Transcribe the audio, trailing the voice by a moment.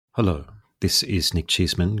Hello, this is Nick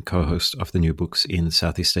Cheeseman, co-host of the New Books in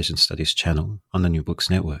Southeast Asian Studies channel on the New Books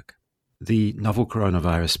Network. The novel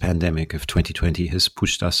coronavirus pandemic of 2020 has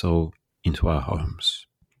pushed us all into our homes.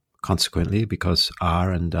 Consequently, because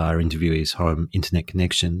our and our interviewees' home internet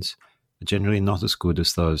connections are generally not as good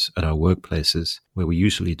as those at our workplaces where we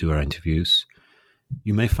usually do our interviews,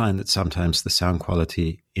 you may find that sometimes the sound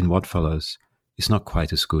quality in what follows is not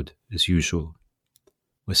quite as good as usual.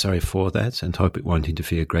 We're sorry for that and hope it won't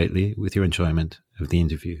interfere greatly with your enjoyment of the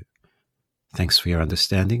interview. Thanks for your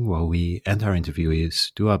understanding while we and our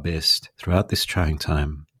interviewees do our best throughout this trying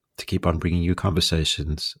time to keep on bringing you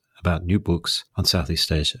conversations about new books on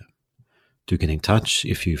Southeast Asia. Do get in touch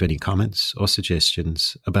if you've any comments or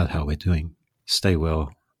suggestions about how we're doing. Stay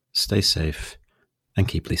well, stay safe, and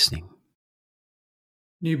keep listening.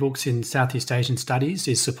 New Books in Southeast Asian Studies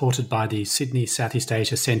is supported by the Sydney Southeast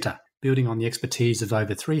Asia Centre, building on the expertise of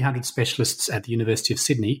over 300 specialists at the University of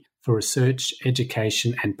Sydney for research,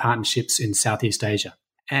 education and partnerships in Southeast Asia,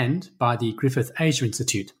 and by the Griffith Asia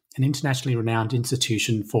Institute, an internationally renowned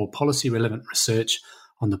institution for policy-relevant research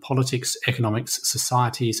on the politics, economics,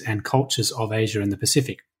 societies and cultures of Asia and the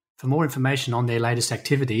Pacific. For more information on their latest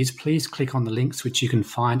activities, please click on the links which you can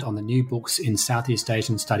find on the New Books in Southeast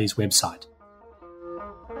Asian Studies website.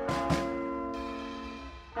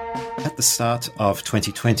 At the start of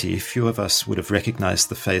 2020, few of us would have recognized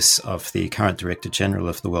the face of the current Director General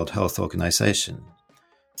of the World Health Organization.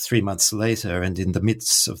 3 months later, and in the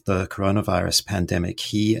midst of the coronavirus pandemic,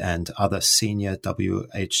 he and other senior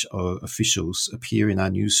WHO officials appear in our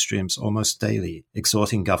news streams almost daily,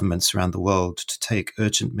 exhorting governments around the world to take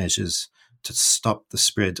urgent measures to stop the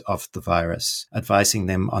spread of the virus, advising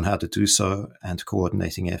them on how to do so and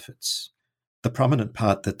coordinating efforts. The prominent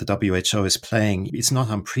part that the WHO is playing is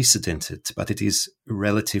not unprecedented, but it is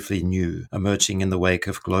relatively new, emerging in the wake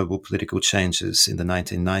of global political changes in the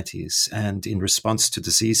 1990s and in response to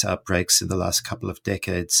disease outbreaks in the last couple of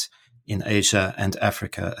decades in Asia and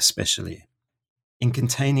Africa especially. In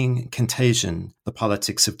containing Contagion, the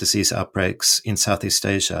politics of disease outbreaks in Southeast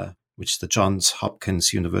Asia, which the Johns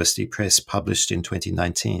Hopkins University Press published in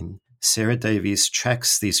 2019, Sara Davies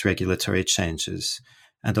tracks these regulatory changes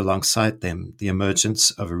and alongside them, the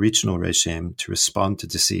emergence of a regional regime to respond to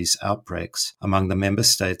disease outbreaks among the member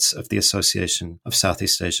states of the Association of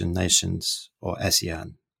Southeast Asian Nations, or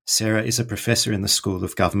ASEAN. Sara is a professor in the School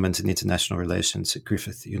of Government and International Relations at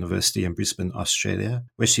Griffith University in Brisbane, Australia,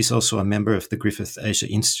 where she's also a member of the Griffith Asia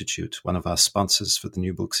Institute, one of our sponsors for the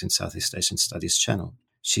New Books in Southeast Asian Studies channel.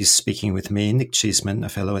 She's speaking with me, Nick Cheeseman, a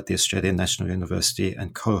fellow at the Australian National University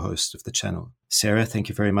and co-host of the channel. Sara, thank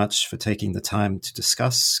you very much for taking the time to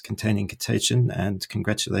discuss Containing Contagion, and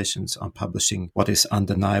congratulations on publishing what is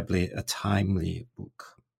undeniably a timely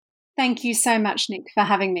book. Thank you so much, Nick, for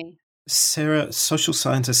having me. Sara, social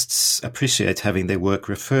scientists appreciate having their work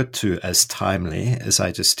referred to as timely, as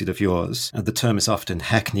I just did of yours. The term is often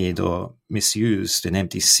hackneyed or misused, an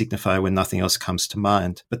empty signifier when nothing else comes to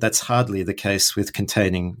mind. But that's hardly the case with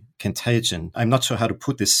Containing Contagion. I'm not sure how to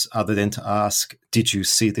put this other than to ask, did you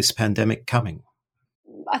see this pandemic coming?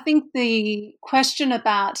 I think the question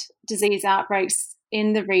about disease outbreaks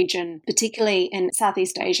in the region, particularly in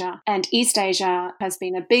Southeast Asia and East Asia, has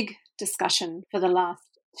been a big discussion for the last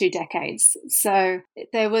 2 decades. So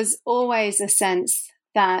there was always a sense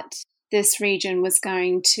that this region was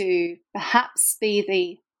going to perhaps be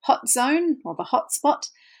the hot zone or the hot spot.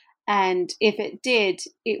 And if it did,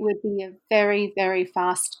 it would be a very, very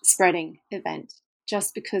fast spreading event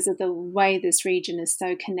just because of the way this region is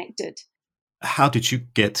so connected. How did you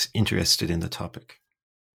get interested in the topic?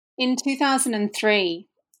 In 2003,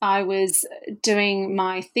 I was doing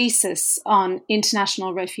my thesis on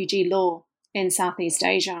international refugee law in Southeast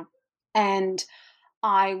Asia. And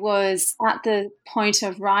I was at the point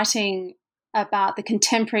of writing about the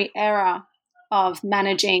contemporary era of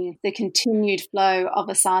managing the continued flow of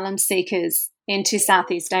asylum seekers into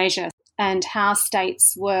Southeast Asia and how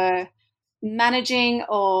states were managing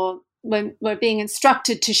or were being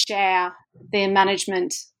instructed to share their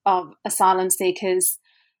management of asylum seekers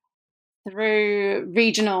through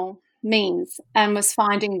regional means, and was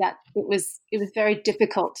finding that it was very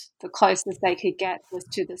difficult. The closest they could get was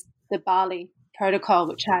to the Bali Protocol,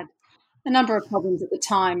 which had a number of problems at the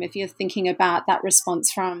time if you're thinking about that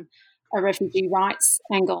response from a refugee rights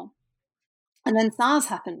angle. And then SARS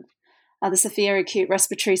happened, the severe acute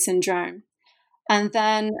respiratory syndrome. And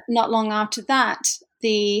then not long after that,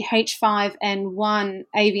 the H5N1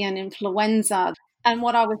 avian influenza. And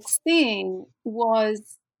what I was seeing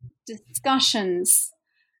was discussions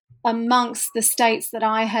amongst the states that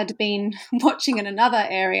I had been watching in another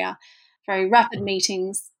area, very rapid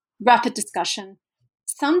meetings, rapid discussion,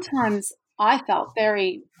 sometimes I felt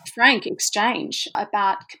very frank exchange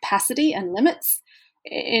about capacity and limits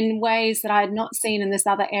in ways that I had not seen in this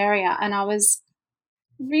other area. And I was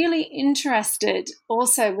really interested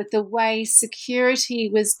also with the way security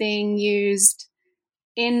was being used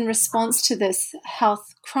in response to this health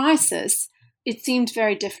crisis. It seemed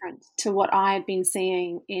very different to what I had been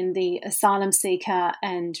seeing in the asylum seeker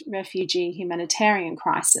and refugee humanitarian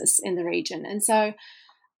crisis in the region. And so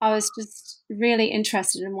I was just really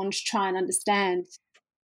interested and wanted to try and understand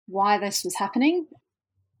why this was happening.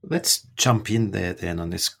 Let's jump in there then on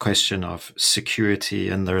this question of security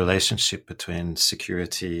and the relationship between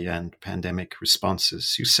security and pandemic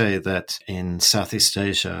responses. You say that in Southeast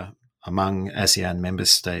Asia, among ASEAN member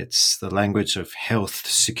states, the language of health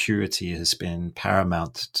security has been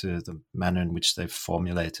paramount to the manner in which they've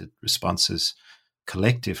formulated responses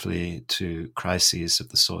collectively to crises of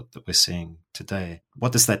the sort that we're seeing today.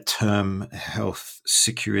 What does that term health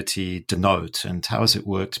security denote, and how has it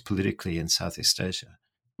worked politically in Southeast Asia?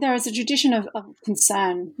 There is a tradition of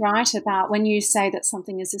concern, right, about when you say that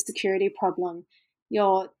something is a security problem,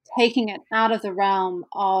 you're taking it out of the realm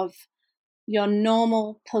of your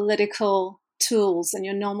normal political tools and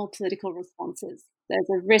your normal political responses. There's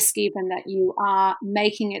a risk even that you are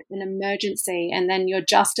making it an emergency and then you're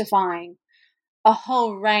justifying a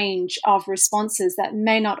whole range of responses that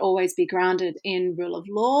may not always be grounded in rule of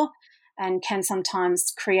law and can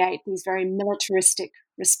sometimes create these very militaristic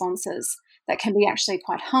responses that can be actually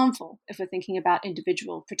quite harmful if we're thinking about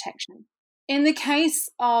individual protection. In the case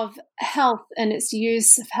of health and its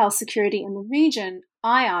use of health security in the region,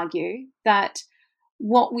 I argue that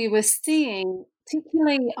what we were seeing,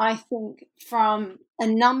 particularly I think from a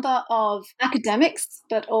number of academics,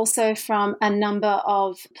 but also from a number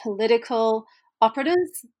of political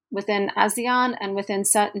operatives within ASEAN and within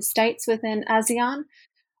certain states within ASEAN,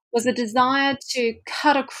 was a desire to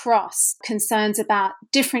cut across concerns about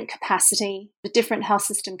different capacity, the different health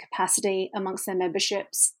system capacity amongst their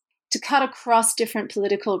memberships, to cut across different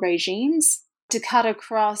political regimes, to cut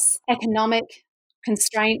across economic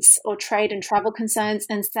constraints or trade and travel concerns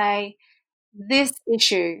and say, this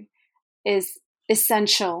issue is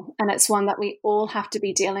essential and it's one that we all have to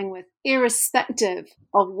be dealing with, irrespective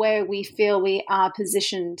of where we feel we are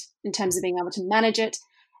positioned in terms of being able to manage it,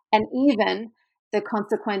 and even the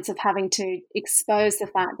consequence of having to expose the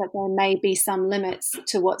fact that there may be some limits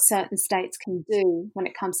to what certain states can do when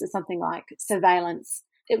it comes to something like surveillance.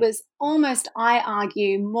 It was almost, I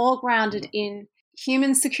argue, more grounded in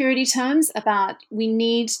human security terms about we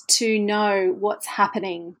need to know what's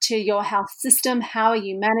happening to your health system. How are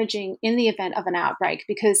you managing in the event of an outbreak?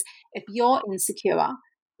 Because if you're insecure,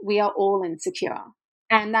 we are all insecure.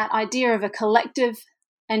 And that idea of a collective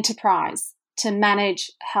enterprise to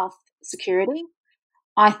manage health security,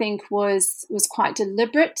 I think was quite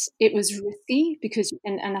deliberate. It was risky because,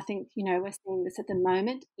 and I think, we're seeing this at the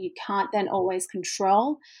moment, you can't then always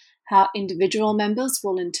control how individual members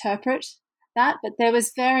will interpret that. But there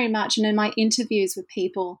was very much, and in my interviews with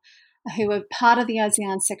people who were part of the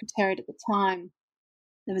ASEAN Secretariat at the time,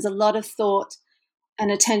 there was a lot of thought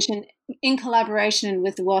and attention in collaboration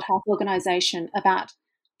with the World Health Organization about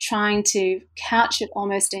trying to couch it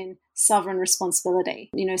almost in sovereign responsibility.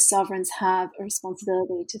 Sovereigns have a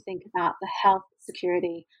responsibility to think about the health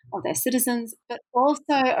security of their citizens, but also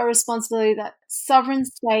a responsibility that sovereign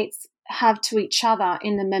states have to each other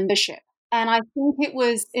in the membership. And I think it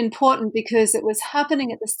was important because it was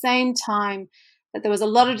happening at the same time that there was a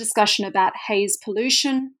lot of discussion about haze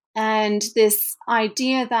pollution and this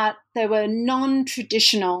idea that there were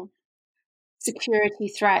non-traditional security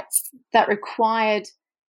threats that required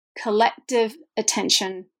collective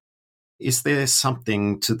attention. Is there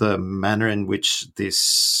something to the manner in which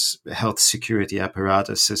this health security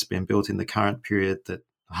apparatus has been built in the current period that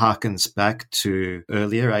harkens back to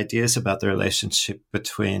earlier ideas about the relationship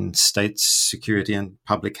between state security and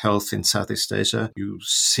public health in Southeast Asia? You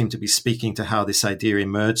seem to be speaking to how this idea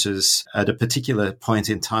emerges at a particular point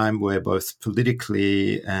in time where both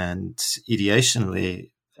politically and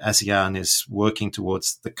ideationally ASEAN is working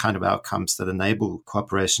towards the kind of outcomes that enable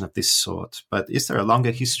cooperation of this sort. But is there a longer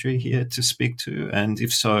history here to speak to? And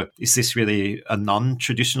if so, is this really a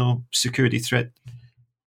non-traditional security threat?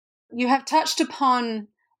 You have touched upon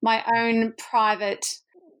my own private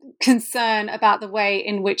concern about the way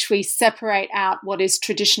in which we separate out what is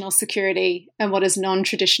traditional security and what is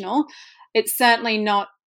non-traditional. It's certainly not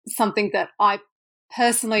something that I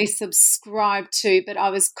personally subscribe to, but I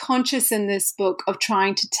was conscious in this book of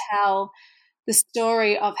trying to tell the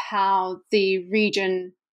story of how the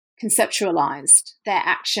region conceptualized their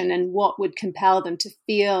action and what would compel them to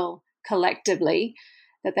feel collectively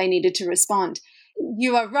that they needed to respond.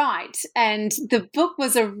 You are right. And the book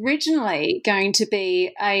was originally going to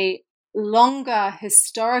be a longer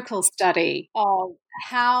historical study of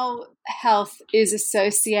how health is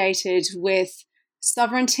associated with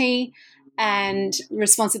sovereignty and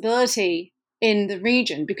responsibility in the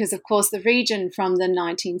region, because, of course, the region from the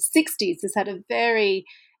 1960s has had a very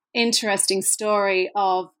interesting story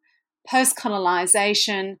of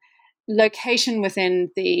post-colonization, location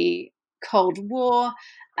within the Cold War,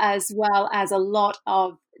 as well as a lot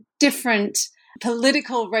of different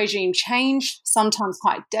political regime change, sometimes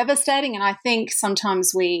quite devastating. And I think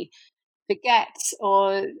sometimes we forget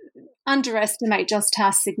or underestimate just how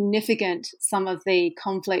significant some of the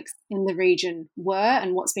conflicts in the region were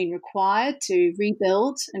and what's been required to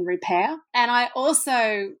rebuild and repair. And I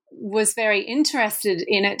also was very interested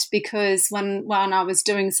in it because when I was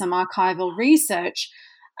doing some archival research,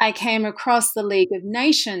 I came across the League of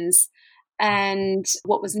Nations and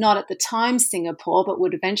what was not at the time Singapore, but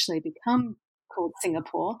would eventually become called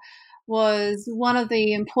Singapore, was one of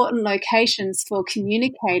the important locations for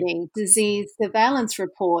communicating disease surveillance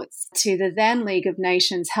reports to the then League of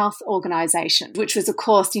Nations Health Organization, which was, of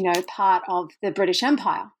course, part of the British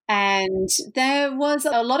Empire. And there was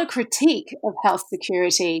a lot of critique of health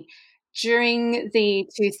security during the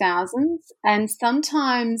 2000s, and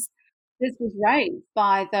sometimes this was raised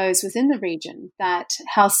by those within the region that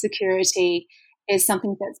health security is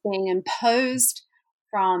something that's being imposed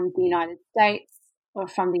from the United States or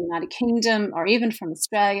from the United Kingdom or even from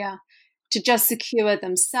Australia to just secure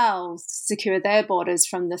themselves, secure their borders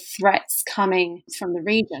from the threats coming from the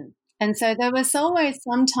region. And so there was always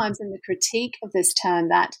sometimes in the critique of this term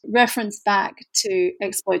that reference back to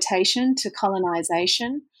exploitation, to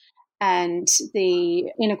colonization, and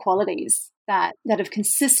the inequalities that have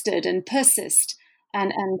consisted and persist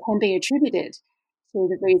and can be attributed to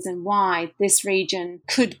the reason why this region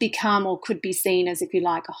could become or could be seen as, if you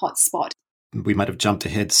like, a hotspot. We might have jumped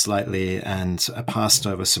ahead slightly and passed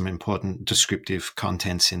over some important descriptive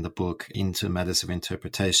contents in the book into matters of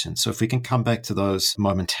interpretation. So if we can come back to those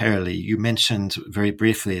momentarily, you mentioned very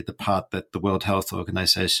briefly the part that the World Health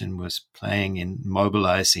Organization was playing in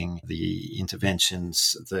mobilizing the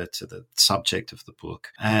interventions to the subject of the book.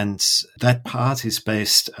 And that part is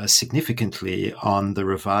based significantly on the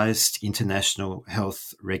revised international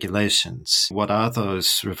health regulations. What are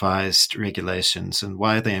those revised regulations and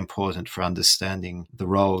why are they important for understanding the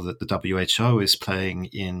role that the WHO is playing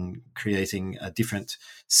in creating a different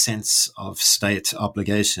sense of state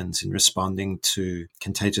obligations in responding to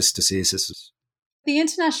contagious diseases? The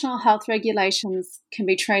international health regulations can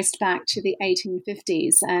be traced back to the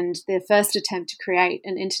 1850s and their first attempt to create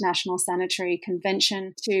an international sanitary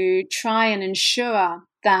convention to try and ensure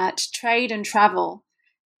that trade and travel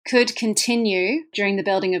could continue during the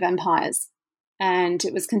building of empires. And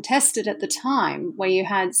it was contested at the time where you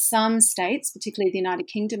had some states, particularly the United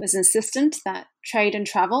Kingdom, was insistent that trade and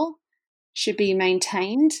travel should be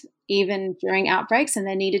maintained even during outbreaks, and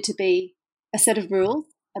there needed to be a set of rules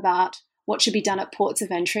about what should be done at ports of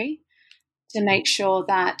entry to make sure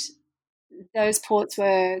that those ports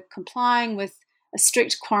were complying with a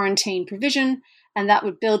strict quarantine provision, and that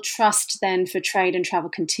would build trust then for trade and travel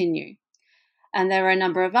continue. And there were a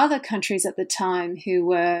number of other countries at the time who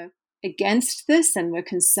were against this and were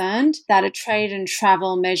concerned that a trade and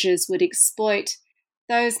travel measures would exploit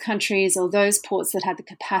those countries or those ports that had the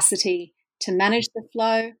capacity to manage the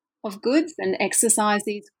flow of goods and exercise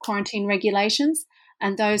these quarantine regulations,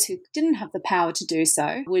 and those who didn't have the power to do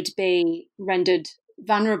so would be rendered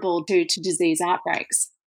vulnerable due to disease outbreaks.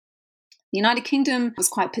 The United Kingdom was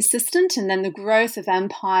quite persistent, and then the growth of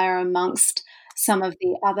empire amongst some of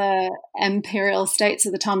the other imperial states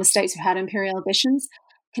at the time, of states who had imperial ambitions,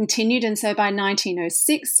 continued. And so by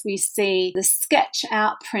 1906, we see the sketch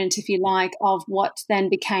outprint, if you like, of what then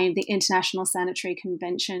became the International Sanitary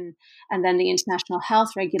Convention and then the International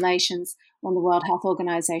Health Regulations when the World Health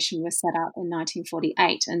Organization was set up in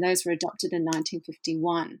 1948. And those were adopted in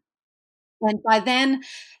 1951. And by then,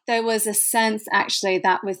 there was a sense actually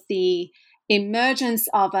that with the emergence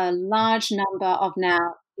of a large number of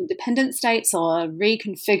now independent states or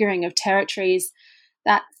reconfiguring of territories,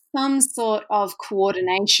 that some sort of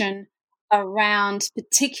coordination around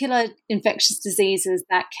particular infectious diseases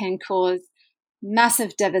that can cause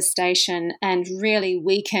massive devastation and really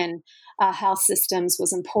weaken our health systems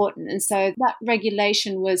was important. And so that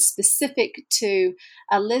regulation was specific to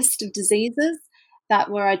a list of diseases that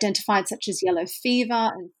were identified, such as yellow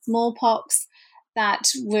fever and smallpox, that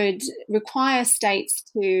would require states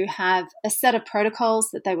to have a set of protocols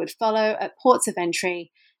that they would follow at ports of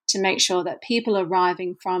entry to make sure that people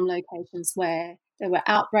arriving from locations where there were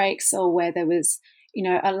outbreaks or where there was,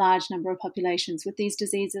 a large number of populations with these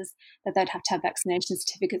diseases, that they'd have to have vaccination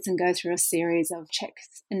certificates and go through a series of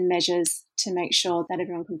checks and measures to make sure that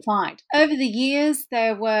everyone complied. Over the years,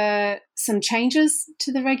 there were some changes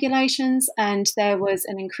to the regulations, and there was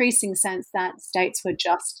an increasing sense that states were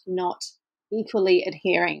just not equally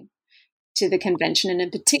adhering to the convention. And in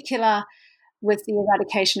particular, with the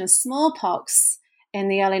eradication of smallpox in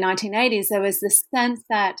the early 1980s, there was this sense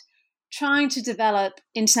that trying to develop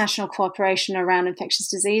international cooperation around infectious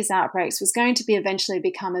disease outbreaks was going to be eventually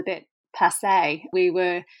become a bit passé. We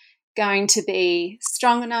were going to be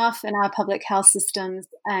strong enough in our public health systems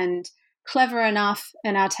and clever enough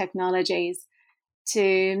in our technologies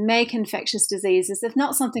to make infectious diseases, if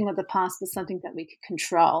not something of the past, but something that we could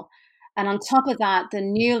control. And on top of that, the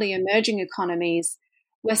newly emerging economies,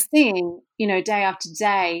 we're seeing, day after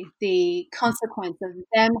day, the consequence of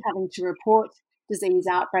them having to report disease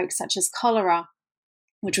outbreaks such as cholera,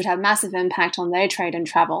 which would have massive impact on their trade and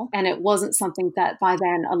travel. And it wasn't something that by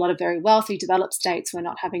then a lot of very wealthy developed states were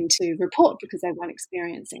not having to report because they weren't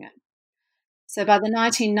experiencing it. So by the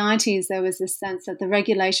 1990s, there was this sense that the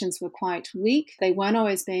regulations were quite weak. They weren't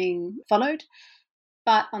always being followed.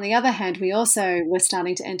 But on the other hand, we also were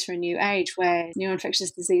starting to enter a new age where new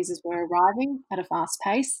infectious diseases were arriving at a fast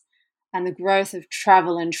pace, and the growth of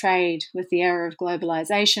travel and trade with the era of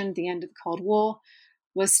globalization, the end of the Cold War,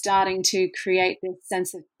 was starting to create this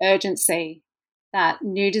sense of urgency that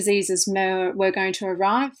new diseases were going to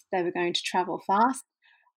arrive, they were going to travel fast,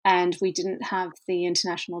 and we didn't have the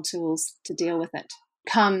international tools to deal with it.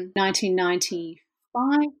 Come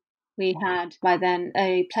 1995, we had by then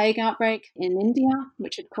a plague outbreak in India,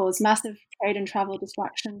 which had caused massive trade and travel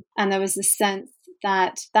disruption. And there was this sense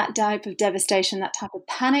that type of devastation, that type of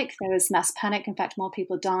panic, there was mass panic. In fact, more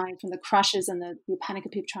people died from the crushes and the panic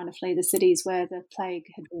of people trying to flee the cities where the plague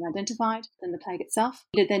had been identified than the plague itself.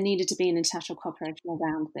 There needed to be an international cooperation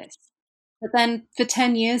around this. But then for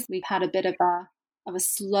 10 years, we've had a bit of a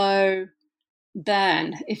slow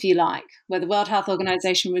burn, if you like, where the World Health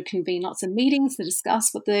Organization would convene lots of meetings to discuss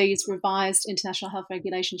what these revised international health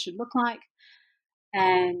regulations should look like.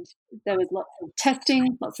 And there was lots of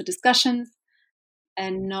testing, lots of discussions,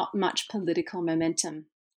 and not much political momentum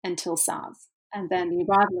until SARS. And then the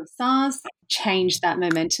arrival of SARS changed that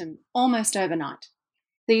momentum almost overnight.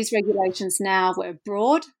 These regulations now were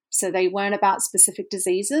broad, so they weren't about specific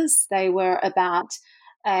diseases. They were about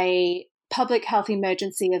a public health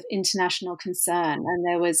emergency of international concern. And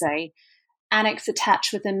there was a annex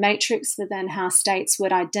attached with a matrix for then how states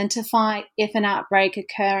would identify if an outbreak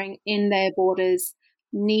occurring in their borders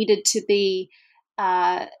needed to be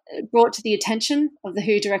brought to the attention of the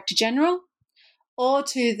WHO Director General or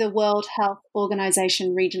to the World Health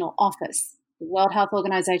Organization Regional Office. The World Health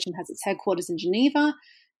Organization has its headquarters in Geneva,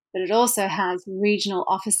 but it also has regional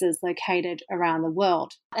offices located around the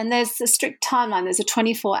world. And there's a strict timeline. There's a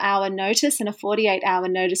 24-hour notice and a 48-hour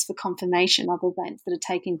notice for confirmation of events that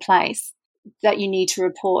are taking place that you need to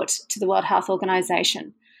report to the World Health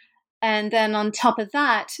Organization. And then on top of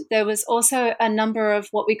that, there was also a number of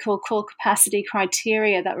what we call core capacity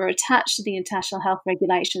criteria that were attached to the international health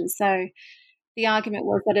regulations. So the argument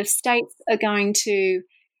was that if states are going to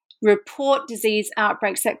report disease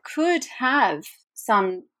outbreaks that could have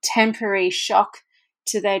some temporary shock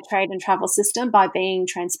to their trade and travel system by being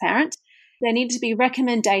transparent, there needed to be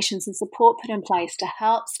recommendations and support put in place to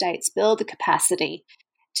help states build the capacity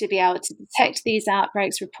to be able to detect these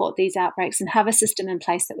outbreaks, report these outbreaks, and have a system in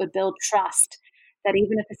place that would build trust that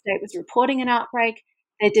even if a state was reporting an outbreak,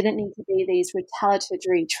 there didn't need to be these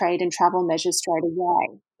retaliatory trade and travel measures straight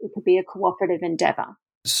away. It could be a cooperative endeavour.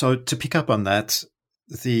 So to pick up on that,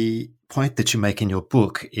 the point that you make in your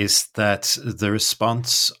book is that the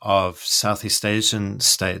response of Southeast Asian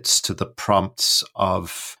states to the prompts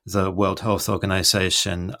of the World Health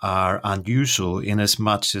Organization are unusual in as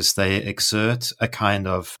much as they exert a kind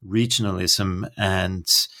of regionalism and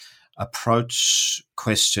approach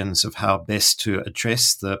questions of how best to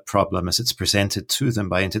address the problem as it's presented to them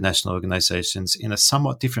by international organizations in a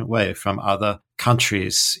somewhat different way from other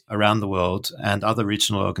countries around the world and other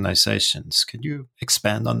regional organizations. Can you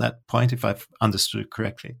expand on that point if I've understood it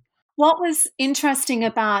correctly? What was interesting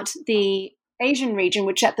about the Asian region,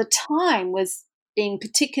 which at the time was being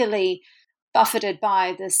particularly buffeted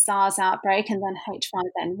by the SARS outbreak and then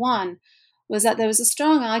H5N1, was that there was a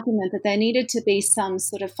strong argument that there needed to be some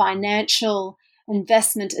sort of financial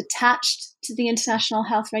investment attached to the international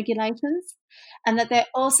health regulations, and that there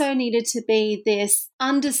also needed to be this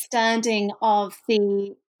understanding of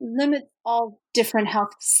the limits of different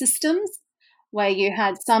health systems, where you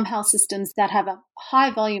had some health systems that have a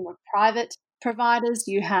high volume of private providers,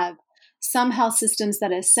 you have some health systems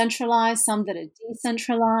that are centralized, some that are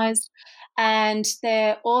decentralized. And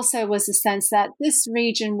there also was a sense that this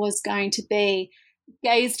region was going to be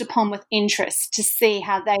gazed upon with interest to see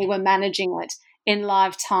how they were managing it in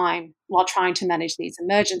live time while trying to manage these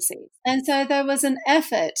emergencies. And so there was an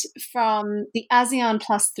effort from the ASEAN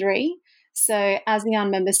 +3, so ASEAN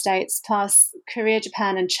member states plus Korea,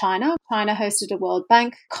 Japan, and China. China hosted a World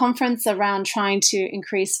Bank conference around trying to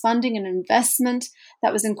increase funding and investment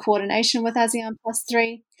that was in coordination with ASEAN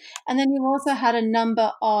 +3. And then you also had a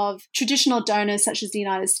number of traditional donors such as the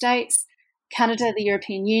United States, Canada, the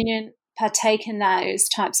European Union, partake in those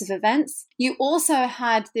types of events. You also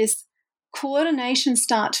had this coordination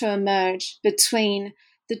start to emerge between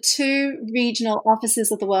the two regional offices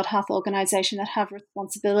of the World Health Organization that have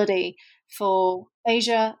responsibility for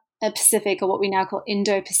Asia and Pacific, or what we now call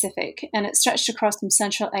Indo-Pacific, and it stretched across from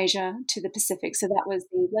Central Asia to the Pacific. So that was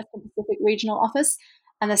the Western Pacific Regional Office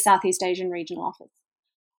and the Southeast Asian Regional Office.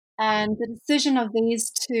 And the decision of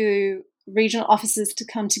these two regional offices to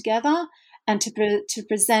come together and to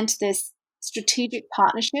present this strategic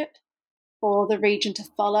partnership for the region to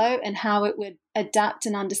follow and how it would adapt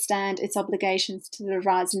and understand its obligations to the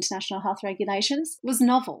revised international health regulations was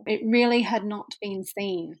novel. It really had not been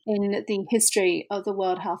seen in the history of the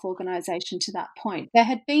World Health Organization to that point. There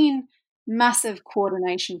had been massive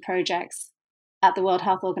coordination projects at the World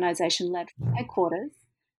Health Organization led from headquarters,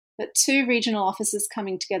 but two regional offices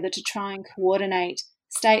coming together to try and coordinate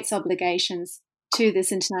states' obligations to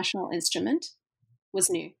this international instrument was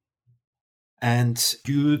new. And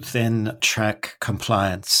you then track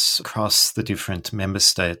compliance across the different member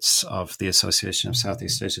states of the Association of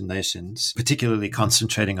Southeast Asian Nations, particularly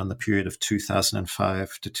concentrating on the period of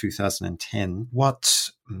 2005 to 2010.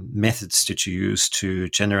 What methods did you use to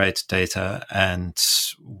generate data, and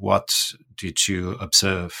what did you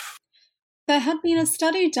observe? There had been a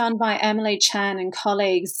study done by Emily Chan and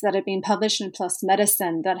colleagues that had been published in PLOS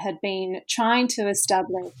Medicine that had been trying to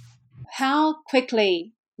establish how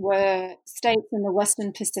quickly were states in the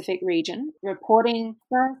Western Pacific region reporting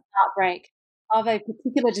first outbreak of a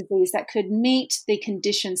particular disease that could meet the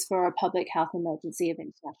conditions for a public health emergency of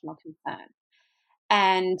international concern.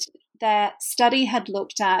 And that study had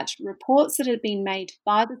looked at reports that had been made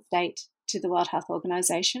by the state to the World Health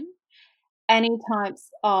Organization, any types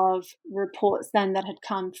of reports then that had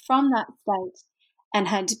come from that state and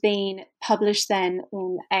had been published then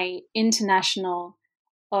in an international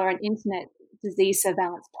or an internet disease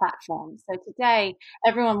surveillance platform. So today,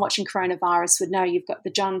 everyone watching coronavirus would know you've got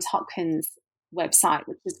the Johns Hopkins website,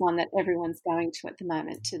 which is one that everyone's going to at the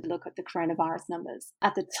moment to look at the coronavirus numbers.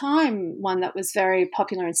 At the time, one that was very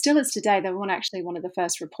popular and still is today, they were actually one of the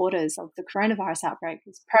first reporters of the coronavirus outbreak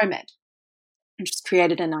was ProMed, which was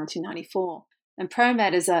created in 1994. And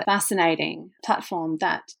ProMed is a fascinating platform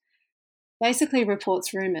that basically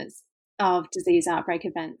reports rumors of disease outbreak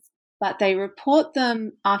events, but they report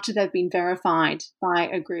them after they've been verified by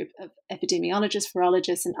a group of epidemiologists,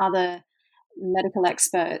 virologists, and other medical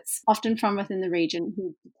experts, often from within the region,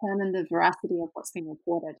 who determine the veracity of what's being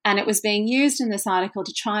reported. And it was being used in this article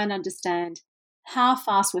to try and understand how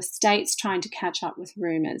fast were states trying to catch up with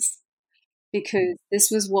rumors, because this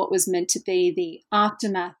was what was meant to be the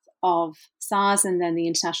aftermath of SARS and then the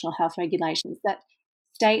international health regulations, that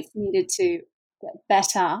states needed to get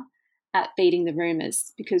better at beating the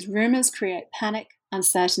rumors, because rumors create panic,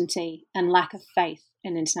 uncertainty, and lack of faith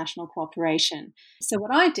in international cooperation. So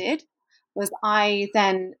what I did was I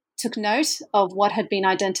then took note of what had been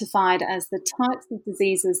identified as the types of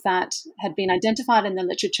diseases that had been identified in the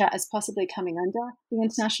literature as possibly coming under the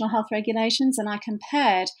international health regulations, and I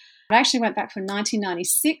actually went back from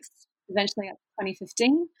 1996, eventually up to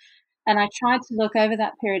 2015, and I tried to look over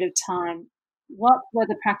that period of time. What were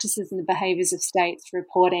the practices and the behaviours of states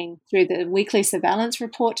reporting through the weekly surveillance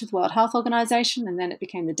report to the World Health Organization, and then it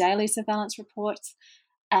became the daily surveillance reports,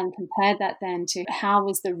 and compared that then to how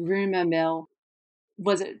was the rumour mill?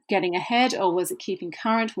 Was it getting ahead or was it keeping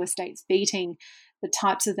current? Were states beating the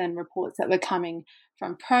types of then reports that were coming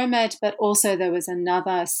from ProMed? But also there was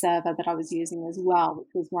another server that I was using as well, which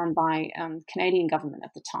was run by Canadian government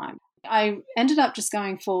at the time. I ended up just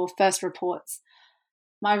going for first reports.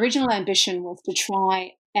 My original ambition was to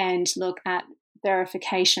try and look at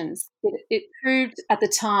verifications. It proved at the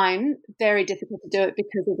time very difficult to do it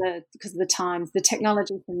because of the times. The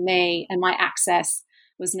technology for me and my access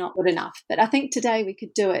was not good enough. But I think today we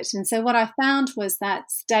could do it. And so what I found was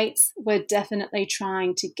that states were definitely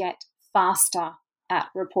trying to get faster at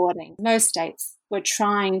reporting. Most states were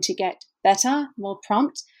trying to get better, more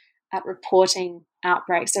prompt at reporting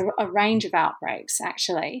outbreaks, a range of outbreaks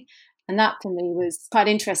actually. And that for me was quite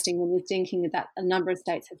interesting when you're thinking that a number of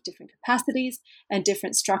states have different capacities and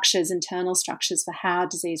different structures, internal structures for how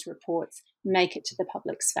disease reports make it to the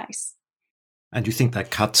public's face. And you think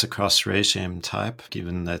that cuts across regime type,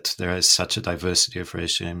 given that there is such a diversity of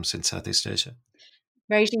regimes in Southeast Asia?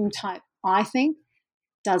 Regime type, I think,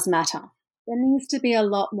 does matter. There needs to be a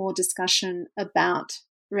lot more discussion about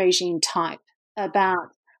regime type, about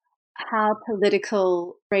how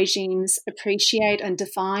political regimes appreciate and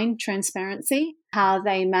define transparency, how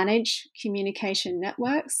they manage communication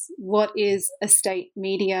networks, what is a state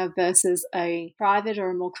media versus a private or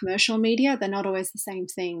a more commercial media. They're not always the same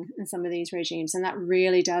thing in some of these regimes, and that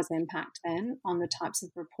really does impact then on the types of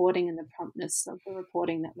reporting and the promptness of the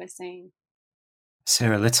reporting that we're seeing.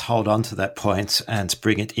 Sara, let's hold on to that point and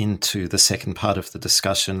bring it into the second part of the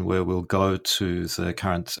discussion, where we'll go to the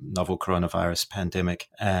current novel coronavirus pandemic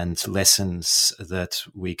and lessons that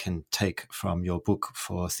we can take from your book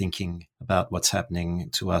for thinking about what's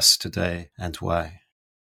happening to us today and why.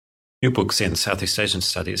 New Books in Southeast Asian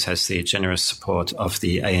Studies has the generous support of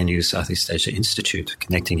the ANU Southeast Asia Institute,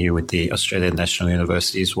 connecting you with the Australian National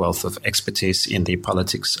University's wealth of expertise in the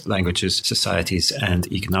politics, languages, societies,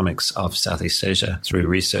 and economics of Southeast Asia through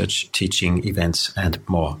research, teaching, events, and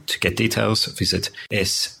more. To get details, visit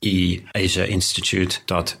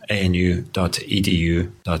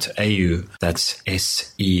seasiainstitute.anu.edu.au. That's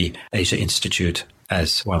SE Asia Institute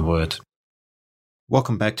as one word.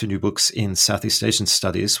 Welcome back to New Books in Southeast Asian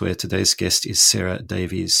Studies, where today's guest is Sara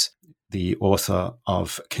Davies, the author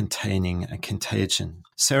of Containing a Contagion.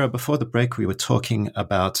 Sara, before the break, we were talking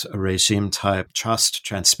about a regime type, trust,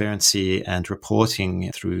 transparency, and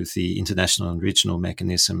reporting through the international and regional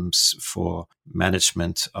mechanisms for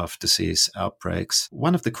management of disease outbreaks.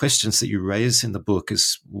 One of the questions that you raise in the book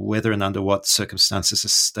is whether and under what circumstances a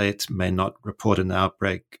state may not report an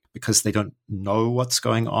outbreak because they don't know what's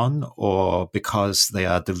going on or because they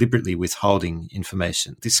are deliberately withholding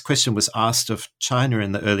information. This question was asked of China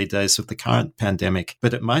in the early days of the current pandemic,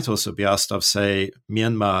 but it might also be asked of, say,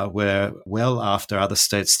 Myanmar, where well after other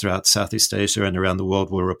states throughout Southeast Asia and around the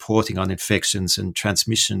world were reporting on infections and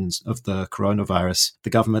transmissions of the coronavirus, the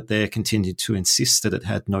government there continued to insist that it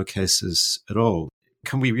had no cases at all.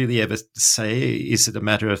 Can we really ever say, is it a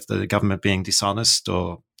matter of the government being dishonest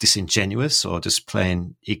or disingenuous or just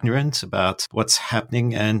plain ignorant about what's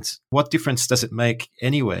happening? And what difference does it make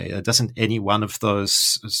anyway? Doesn't any one of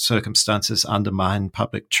those circumstances undermine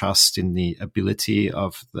public trust in the ability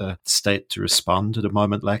of the state to respond at a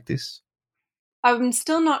moment like this? I'm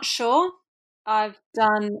still not sure. I've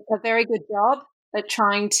done a very good job at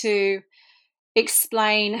trying to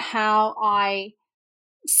explain how I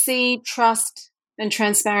see trust and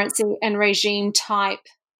transparency and regime type,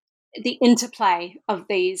 the interplay of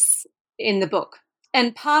these in the book.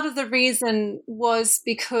 And part of the reason was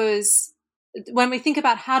because when we think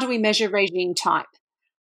about how do we measure regime type,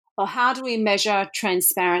 or how do we measure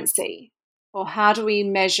transparency, or how do we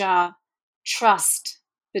measure trust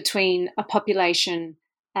between a population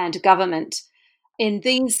and government, in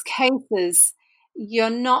these cases,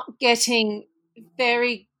 you're not getting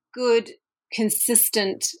very good,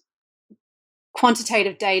 consistent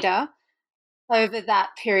quantitative data over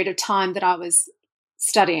that period of time that I was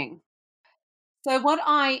studying. So what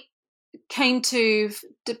I came to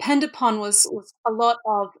depend upon was a lot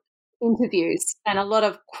of interviews and a lot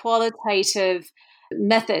of qualitative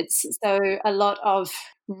methods. So a lot of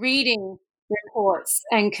reading reports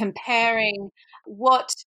and comparing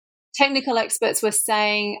what technical experts were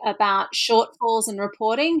saying about shortfalls in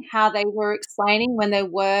reporting, how they were explaining when there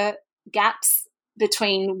were gaps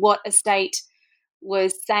between what a state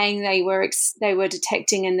was saying they were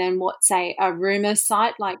detecting and then what, say, a rumour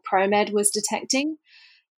site like ProMed was detecting.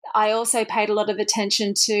 I also paid a lot of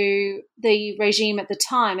attention to the regime at the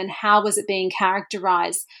time and how was it being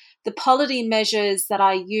characterised. The polity measures that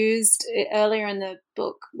I used earlier in the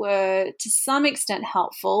book were to some extent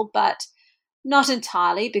helpful, but not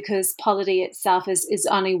entirely, because polity itself is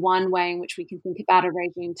only one way in which we can think about a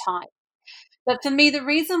regime type. But for me, the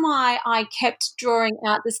reason why I kept drawing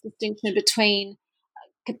out this distinction between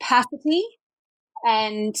capacity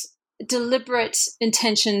and deliberate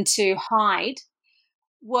intention to hide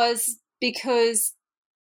was because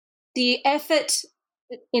the effort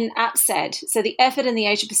in APSED, so the effort in the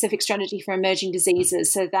Asia-Pacific Strategy for Emerging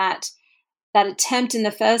Diseases, so that attempt in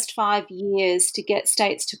the first 5 years to get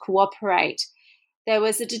states to cooperate, there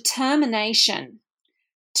was a determination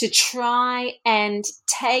to try and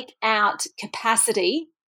take out capacity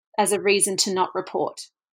as a reason to not report.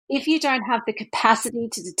 If you don't have the capacity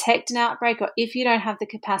to detect an outbreak, or if you don't have the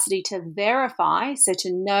capacity to verify, so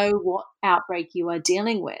to know what outbreak you are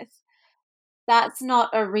dealing with, that's not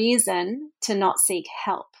a reason to not seek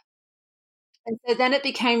help. And so then it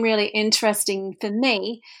became really interesting for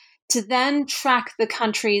me to then track the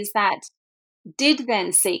countries that did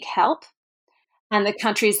then seek help and the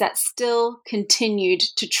countries that still continued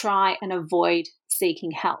to try and avoid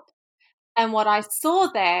seeking help. And what I saw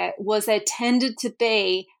there was there tended to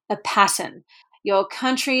be a pattern. Your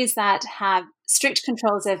countries that have strict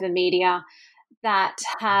controls over media, that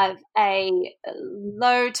have a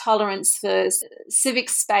low tolerance for civic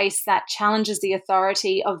space that challenges the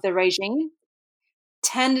authority of the regime,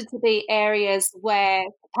 tended to be areas where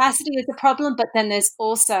capacity is a problem, but then there's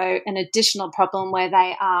also an additional problem where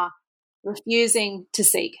they are refusing to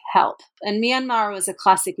seek help. And Myanmar was a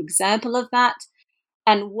classic example of that.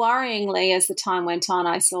 And worryingly, as the time went on,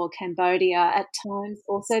 I saw Cambodia at times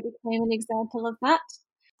also became an example of that.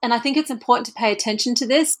 And I think it's important to pay attention to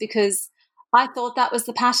this because I thought that was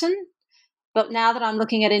the pattern. But now that I'm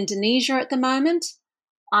looking at Indonesia at the moment,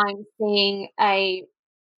 I'm seeing a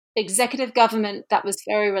executive government that was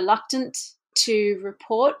very reluctant to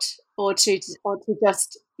report or to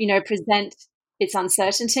just, present its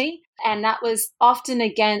uncertainty. And that was often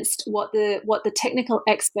against what the technical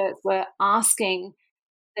experts were asking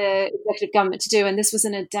the executive government to do. And this was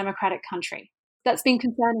in a democratic country. That's been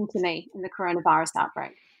concerning to me in the coronavirus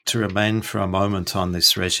outbreak. To remain for a moment on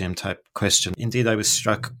this regime type question, indeed, I was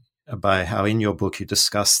struck by how in your book you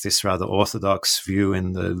discuss this rather orthodox view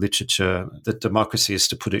in the literature that democracy is,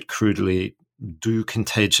 to put it crudely, do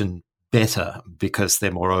contagion better because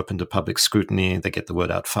they're more open to public scrutiny, they get the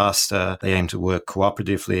word out faster, they aim to work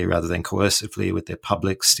cooperatively rather than coercively with their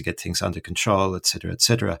publics to get things under control, etc.,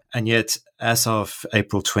 etc. And yet, as of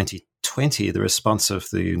April 2020, the response of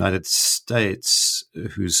the United States,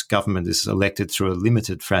 whose government is elected through a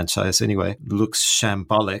limited franchise anyway, looks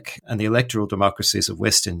shambolic, and the electoral democracies of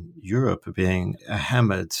Western Europe are being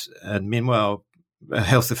hammered. And meanwhile,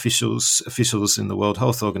 health officials in the World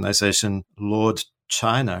Health Organization laud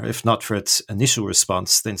China, if not for its initial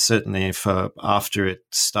response, then certainly for after it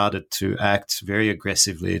started to act very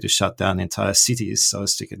aggressively to shut down entire cities so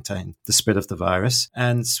as to contain the spread of the virus.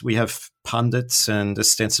 And we have pundits and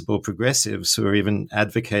ostensible progressives who are even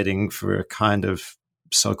advocating for a kind of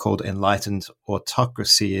so-called enlightened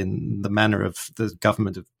autocracy in the manner of the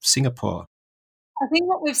government of Singapore. I think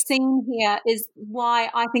what we've seen here is why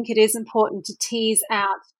I think it is important to tease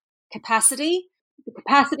out capacity, the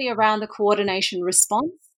capacity around the coordination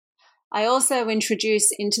response. I also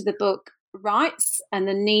introduce into the book rights and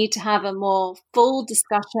the need to have a more full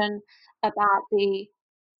discussion about the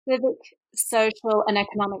civic, social, and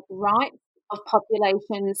economic rights of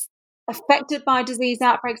populations affected by disease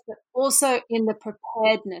outbreaks, but also in the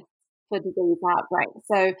preparedness for disease outbreaks.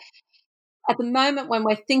 So at the moment, when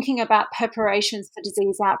we're thinking about preparations for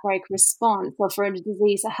disease outbreak response or for a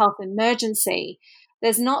disease health emergency,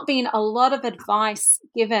 there's not been a lot of advice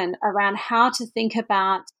given around how to think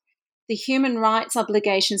about the human rights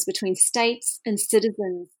obligations between states and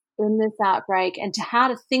citizens in this outbreak, and to how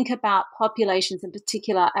to think about populations in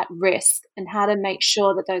particular at risk and how to make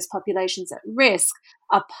sure that those populations at risk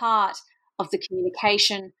are part of the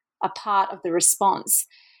communication, are part of the response.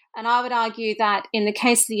 And I would argue that in the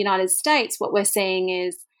case of the United States, what we're seeing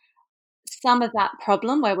is some of that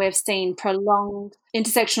problem where we've seen prolonged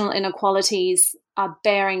intersectional inequalities are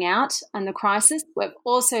bearing out in the crisis. We've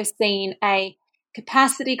also seen a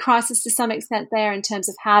capacity crisis to some extent there in terms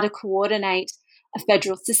of how to coordinate a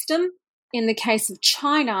federal system. In the case of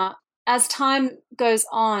China, as time goes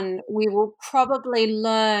on, we will probably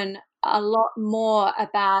learn a lot more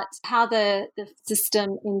about how the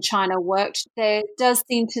system in China worked. There does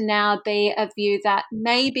seem to now be a view that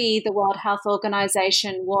maybe the World Health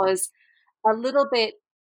Organization was a little bit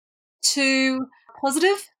too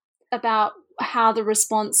positive about how the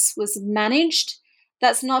response was managed.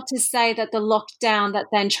 That's not to say that the lockdown that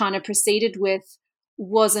then China proceeded with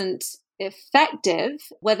wasn't effective.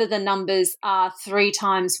 Whether the numbers are 3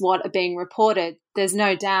 times what are being reported, there's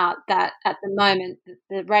no doubt that at the moment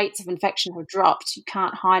the rates of infection have dropped. You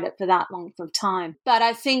can't hide it for that length of time. But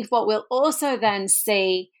I think what we'll also then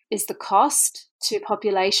see is the cost to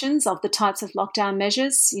populations of the types of lockdown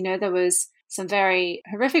measures. There was some very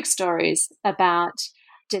horrific stories about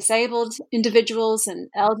disabled individuals and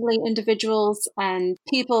elderly individuals and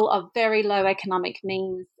people of very low economic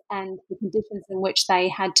means and the conditions in which they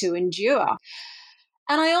had to endure.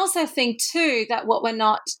 And I also think, too, that what we're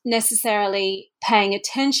not necessarily paying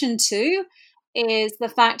attention to is the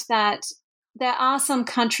fact that there are some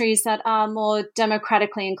countries that are more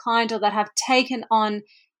democratically inclined or that have taken on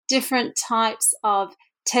different types of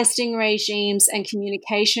testing regimes and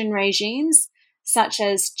communication regimes, such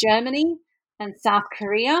as Germany and South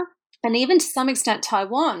Korea, and even to some extent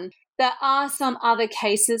Taiwan, there are some other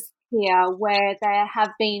cases here where there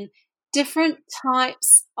have been different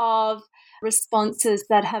types of responses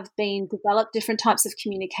that have been developed, different types of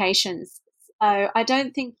communications. So I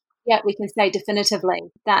don't think yet we can say definitively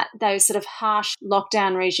that those sort of harsh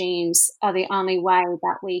lockdown regimes are the only way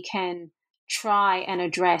that we can try and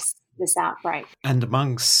address this outbreak. And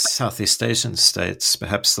among Southeast Asian states,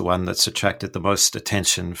 perhaps the one that's attracted the most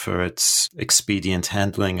attention for its expedient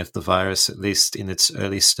handling of the virus, at least in its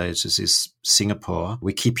early stages, is Singapore.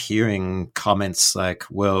 We keep hearing comments like,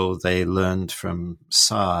 well, they learned from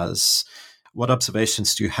SARS. What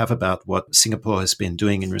observations do you have about what Singapore has been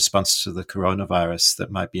doing in response to the coronavirus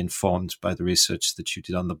that might be informed by the research that you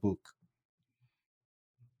did on the book?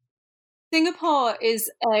 Singapore is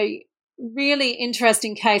a really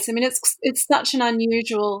interesting case. I mean, it's such an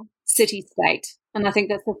unusual city-state, and I think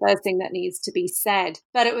that's the first thing that needs to be said.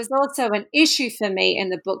 But it was also an issue for me in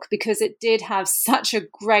the book because it did have such a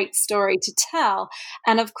great story to tell.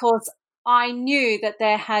 And of course, I knew that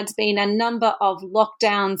there had been a number of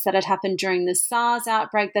lockdowns that had happened during the SARS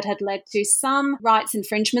outbreak that had led to some rights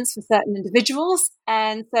infringements for certain individuals.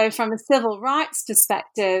 And so from a civil rights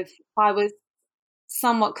perspective, I was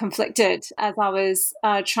somewhat conflicted as I was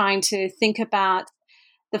trying to think about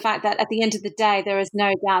the fact that at the end of the day, there is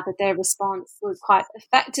no doubt that their response was quite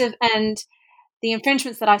effective. And the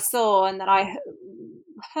infringements that I saw and that I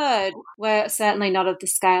heard were certainly not of the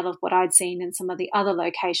scale of what I'd seen in some of the other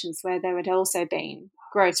locations where there had also been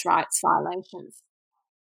gross rights violations.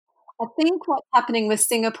 I think what's happening with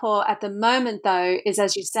Singapore at the moment, though, is,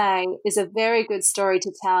 as you say, is a very good story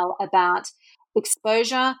to tell about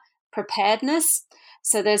exposure, preparedness.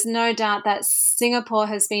 So there's no doubt that Singapore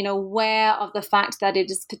has been aware of the fact that it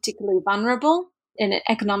is particularly vulnerable and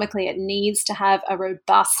economically it needs to have a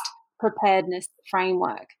robust preparedness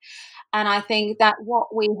framework. And I think that what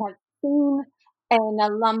we have seen in a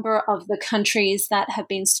number of the countries that have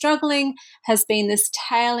been struggling has been this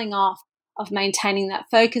tailing off of maintaining that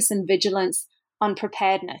focus and vigilance on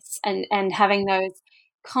preparedness and having those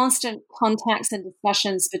constant contacts and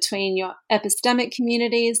discussions between your epistemic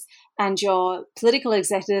communities and your political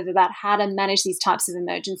executive about how to manage these types of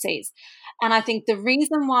emergencies. And I think the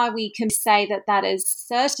reason why we can say that that is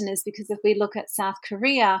certain is because if we look at South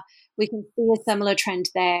Korea, we can see a similar trend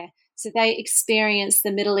there. So they experienced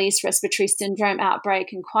the Middle East respiratory syndrome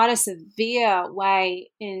outbreak in quite a severe way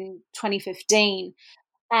in 2015.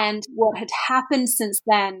 And what had happened since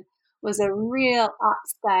then was a real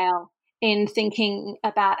upscale in thinking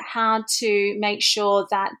about how to make sure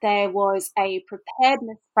that there was a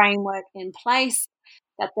preparedness framework in place,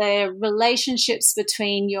 that the relationships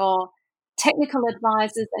between your technical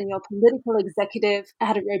advisors and your political executive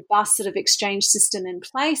had a robust sort of exchange system in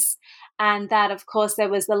place, and that, of course, there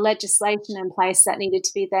was the legislation in place that needed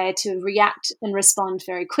to be there to react and respond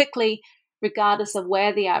very quickly, regardless of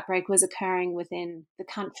where the outbreak was occurring within the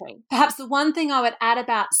country. Perhaps the one thing I would add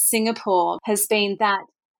about Singapore has been that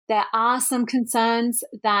there are some concerns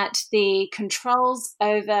that the controls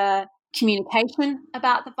over communication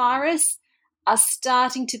about the virus are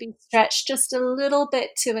starting to be stretched just a little bit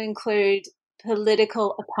to include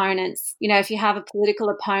political opponents. You know, if you have a political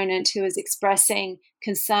opponent who is expressing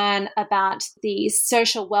concern about the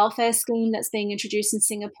social welfare scheme that's being introduced in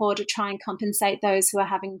Singapore to try and compensate those who are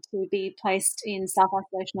having to be placed in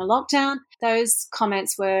self-isolation or lockdown, those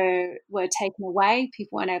comments were taken away.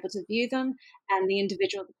 People weren't able to view them, and the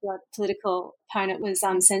individual political opponent was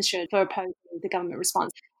censured for opposing the government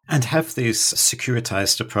response. And have these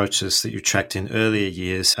securitized approaches that you tracked in earlier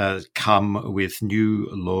years come with new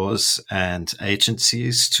laws and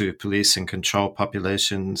agencies to police and control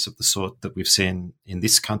populations of the sort that we've seen in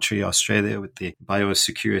this country, Australia, with the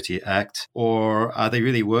Biosecurity Act? Or are they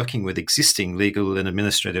really working with existing legal and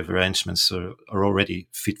administrative arrangements that are already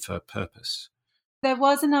fit for purpose? There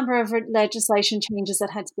was a number of legislation changes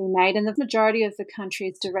that had to be made, and the majority of the country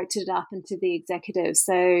is directed up into the executive.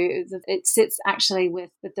 So it sits actually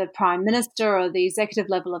with the Prime Minister or the executive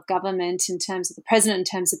level of government in terms of the President,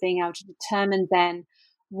 in terms of being able to determine then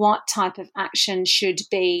what type of action should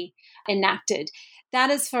be enacted.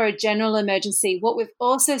 That is for a general emergency. What we've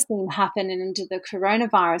also seen happen into the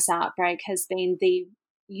coronavirus outbreak has been the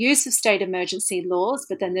use of state emergency laws,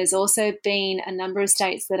 but then there's also been a number of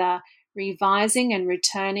states that are revising and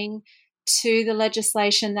returning to the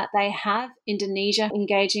legislation that they have. Indonesia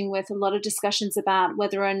engaging with a lot of discussions about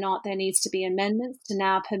whether or not there needs to be amendments to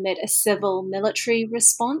now permit a civil military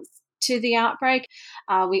response to the outbreak.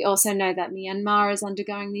 We also know that Myanmar is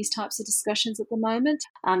undergoing these types of discussions at the moment.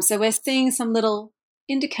 So we're seeing some little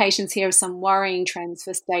indications here of some worrying trends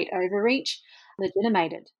for state overreach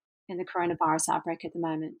legitimated in the coronavirus outbreak at the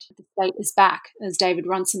moment. The state is back, as David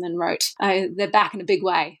Runciman wrote. They're back in a big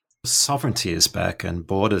way. Sovereignty is back and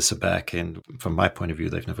borders are back. And from my point of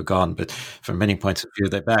view, they've never gone, but from many points of view,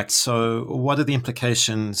 they're back. So what are the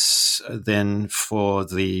implications then for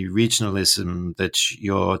the regionalism that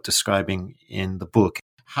you're describing in the book?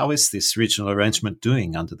 How is this regional arrangement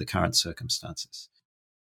doing under the current circumstances?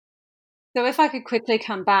 So if I could quickly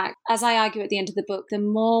come back, as I argue at the end of the book, the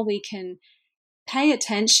more we can pay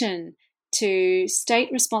attention to state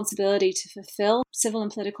responsibility to fulfill civil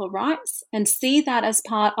and political rights and see that as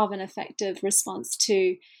part of an effective response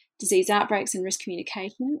to disease outbreaks and risk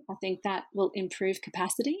communication, I think that will improve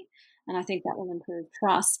capacity and I think that will improve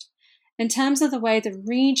trust. In terms of the way the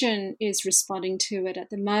region is responding to it at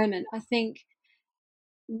the moment, I think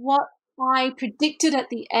what I predicted at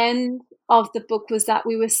the end of the book was that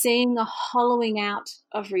we were seeing a hollowing out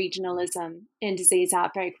of regionalism in disease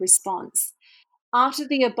outbreak response. After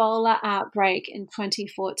the Ebola outbreak in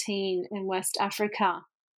 2014 in West Africa,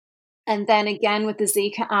 and then again with the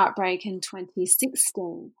Zika outbreak in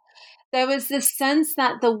 2016, there was this sense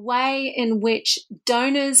that the way in which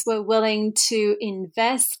donors were willing to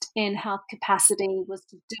invest in health capacity was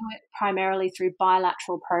to do it primarily through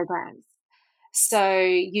bilateral programs. So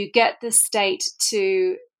you get the state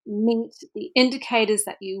to meet the indicators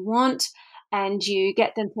that you want, and you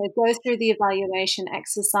get them to go through the evaluation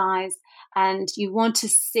exercise, and you want to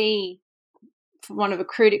see, for want of a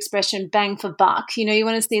crude expression, bang for buck. You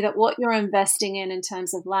want to see that what you're investing in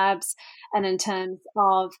terms of labs and in terms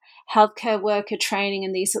of healthcare worker training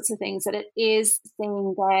and these sorts of things, that it is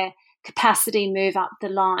seeing their capacity move up the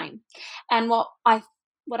line. And what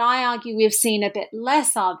I argue we've seen a bit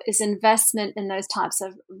less of is investment in those types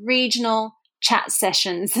of regional chat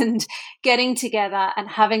sessions and getting together and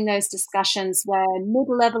having those discussions where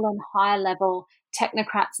mid-level and high-level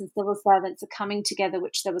technocrats and civil servants are coming together,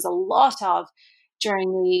 which there was a lot of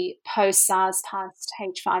during the post-SARS,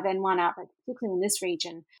 post-H5N1 outbreak, particularly in this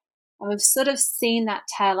region. And we've sort of seen that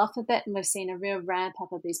tail off a bit, and we've seen a real ramp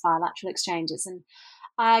up of these bilateral exchanges. And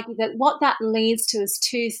I argue that what that leads to is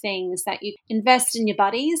two things: that you invest in your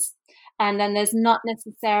buddies, and then there's not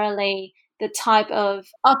necessarily the type of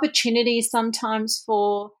opportunity sometimes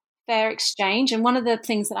for fair exchange. And one of the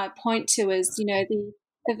things that I point to is, the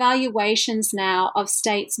evaluations now of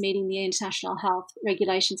states meeting the international health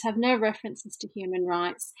regulations have no references to human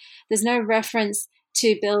rights. There's no reference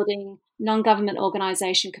to building non-government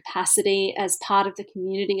organisation capacity as part of the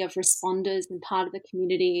community of responders and part of the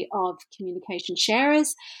community of communication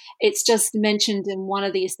sharers. It's just mentioned in one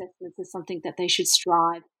of the assessments as something that they should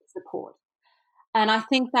strive to support. And I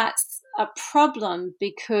think that's a problem,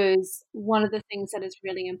 because one of the things that is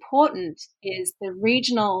really important is the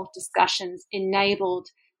regional discussions enabled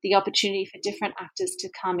the opportunity for different actors to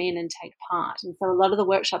come in and take part. And so a lot of the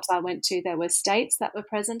workshops I went to, there were states that were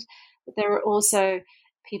present, but there were also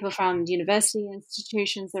people from university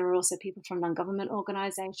institutions. There were also people from non-government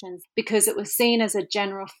organisations, because it was seen as a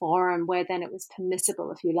general forum where then it was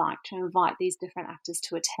permissible, if you like, to invite these different actors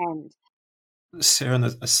to attend. Sarah, on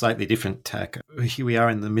a slightly different tack, here we are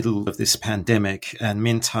in the middle of this pandemic, and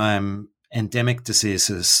meantime, endemic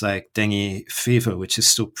diseases like dengue fever, which is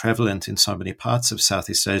still prevalent in so many parts of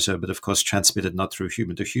Southeast Asia, but of course transmitted not through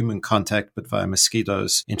human-to-human contact, but via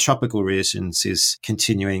mosquitoes in tropical regions, is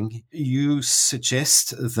continuing. You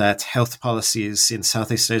suggest that health policies in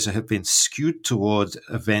Southeast Asia have been skewed toward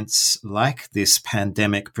events like this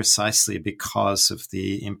pandemic precisely because of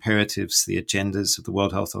the imperatives, the agendas of the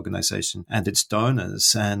World Health Organization and its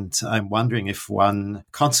donors. And I'm wondering if one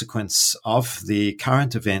consequence of the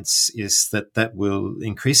current events is that will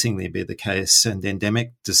increasingly be the case, and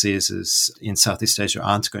endemic diseases in Southeast Asia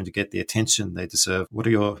aren't going to get the attention they deserve. What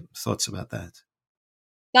are your thoughts about that?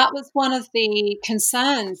 That was one of the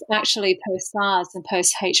concerns actually post-SARS and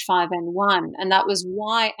post-H5N1, and that was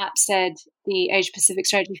why APSED, the Asia-Pacific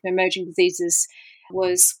Strategy for Emerging Diseases,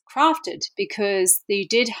 was crafted, because you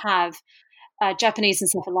did have Japanese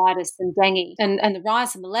encephalitis and dengue and the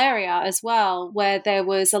rise of malaria as well, where there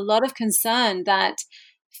was a lot of concern that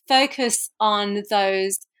focus on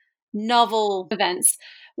those novel events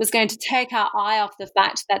was going to take our eye off the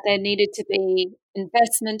fact that there needed to be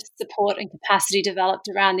investment, support, and capacity developed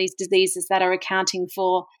around these diseases that are accounting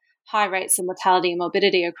for high rates of mortality and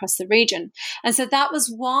morbidity across the region. And so that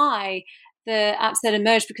was why the APSED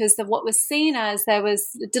emerged, because of what was seen as there was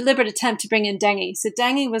a deliberate attempt to bring in dengue. So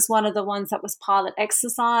dengue was one of the ones that was pilot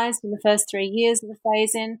exercised in the first 3 years of the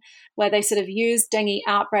phase-in, where they sort of used dengue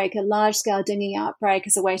outbreak, a large-scale dengue outbreak,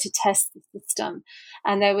 as a way to test the system.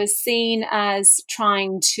 And they was seen as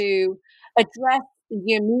trying to address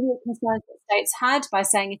the immediate concerns that states had by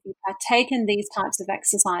saying if you've taken these types of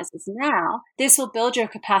exercises now, this will build your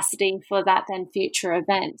capacity for that then future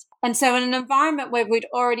event. And so in an environment where we'd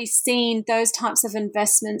already seen those types of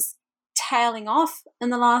investments tailing off in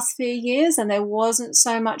the last few years, and there wasn't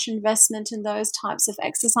so much investment in those types of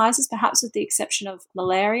exercises, perhaps with the exception of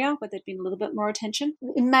malaria, where there'd been a little bit more attention,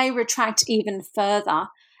 it may retract even further.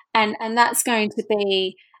 And that's going to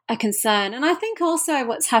be a concern. And I think also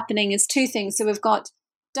what's happening is two things. So we've got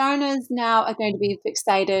donors now are going to be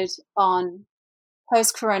fixated on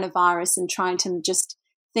post-coronavirus and trying to just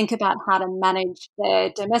think about how to manage their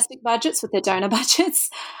domestic budgets with their donor budgets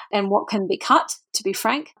and what can be cut, to be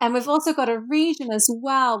frank. And we've also got a region as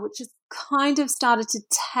well, which has kind of started to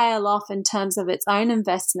tail off in terms of its own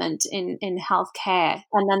investment in healthcare.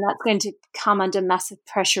 And then that's going to come under massive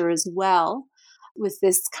pressure as well with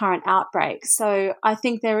this current outbreak. So I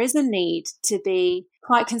think there is a need to be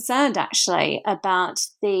quite concerned, actually, about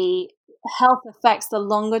the health effects, the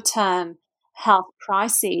longer-term health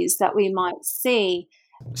crises that we might see.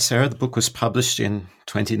 Sara, the book was published in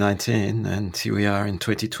 2019, and here we are in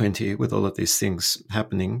 2020 with all of these things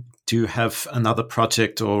happening. Do you have another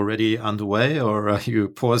project already underway, or are you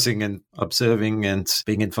pausing and observing and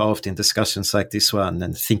being involved in discussions like this one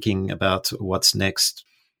and thinking about what's next?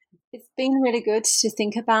 It's been really good to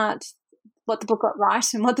think about what the book got right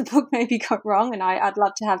and what the book maybe got wrong, and I'd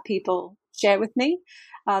love to have people share with me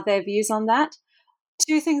their views on that.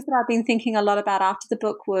 Two things that I've been thinking a lot about after the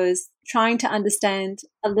book was trying to understand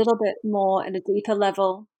a little bit more at a deeper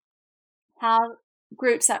level how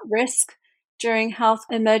groups at risk during health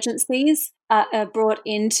emergencies are brought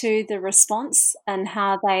into the response and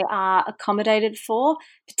how they are accommodated for,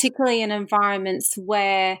 particularly in environments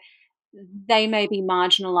where they may be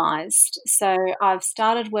marginalised. So I've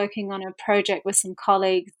started working on a project with some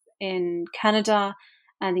colleagues in Canada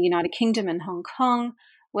and the United Kingdom and Hong Kong,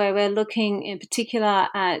 where we're looking in particular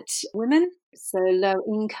at women, so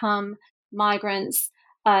low-income migrants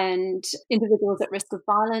and individuals at risk of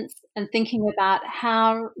violence, and thinking about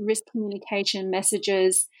how risk communication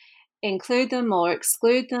messages include them or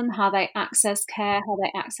exclude them, how they access care, how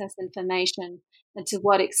they access information, and to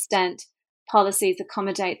what extent policies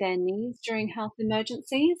accommodate their needs during health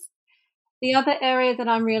emergencies. The other area that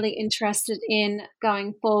I'm really interested in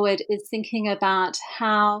going forward is thinking about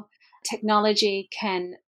how technology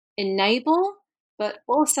can enable but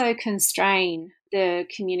also constrain the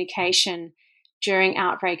communication during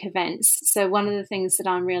outbreak events. So one of the things that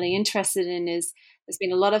I'm really interested in is there's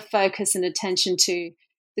been a lot of focus and attention to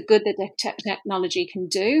the good that technology can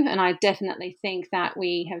do, and I definitely think that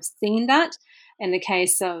we have seen that. In the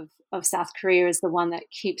case of South Korea is the one that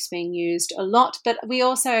keeps being used a lot, but we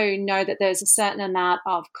also know that there's a certain amount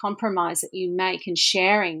of compromise that you make in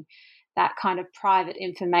sharing that kind of private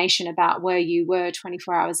information about where you were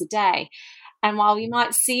 24 hours a day. And while we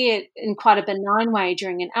might see it in quite a benign way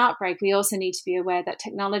during an outbreak, we also need to be aware that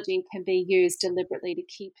technology can be used deliberately to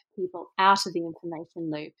keep people out of the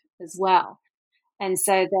information loop as well. And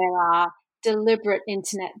so there are deliberate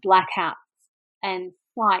internet blackouts and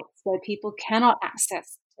sites where people cannot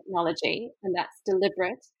access technology, and that's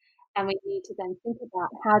deliberate. And we need to then think about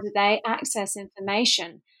how do they access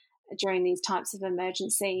information during these types of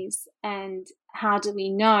emergencies, and how do we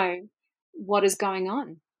know what is going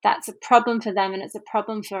on? That's a problem for them, and it's a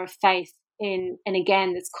problem for faith in, and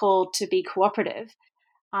again, it's called to be cooperative.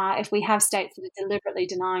 If we have states that are deliberately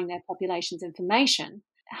denying their populations information,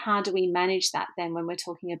 how do we manage that then when we're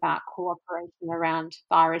talking about cooperation around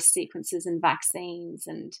virus sequences and vaccines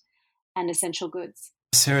and essential goods?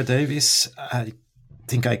 Sara Davies, I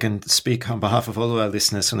think I can speak on behalf of all of our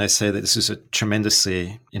listeners when I say that this is a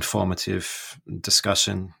tremendously informative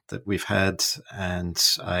discussion that we've had, and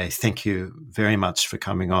I thank you very much for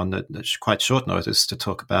coming on at quite short notice to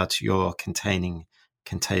talk about your containing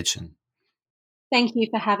Contagion. Thank you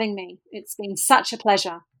for having me. It's been such a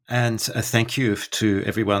pleasure. And a thank you to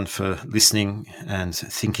everyone for listening and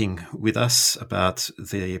thinking with us about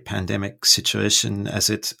the pandemic situation as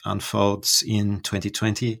it unfolds in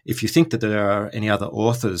 2020. If you think that there are any other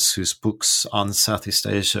authors whose books on Southeast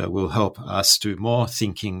Asia will help us do more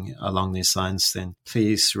thinking along these lines, then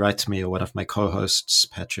please write to me or one of my co-hosts,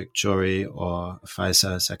 Patrick Jory or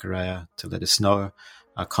Faiza Zakaria, to let us know.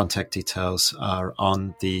 Our contact details are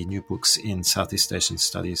on the New Books in Southeast Asian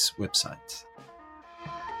Studies website.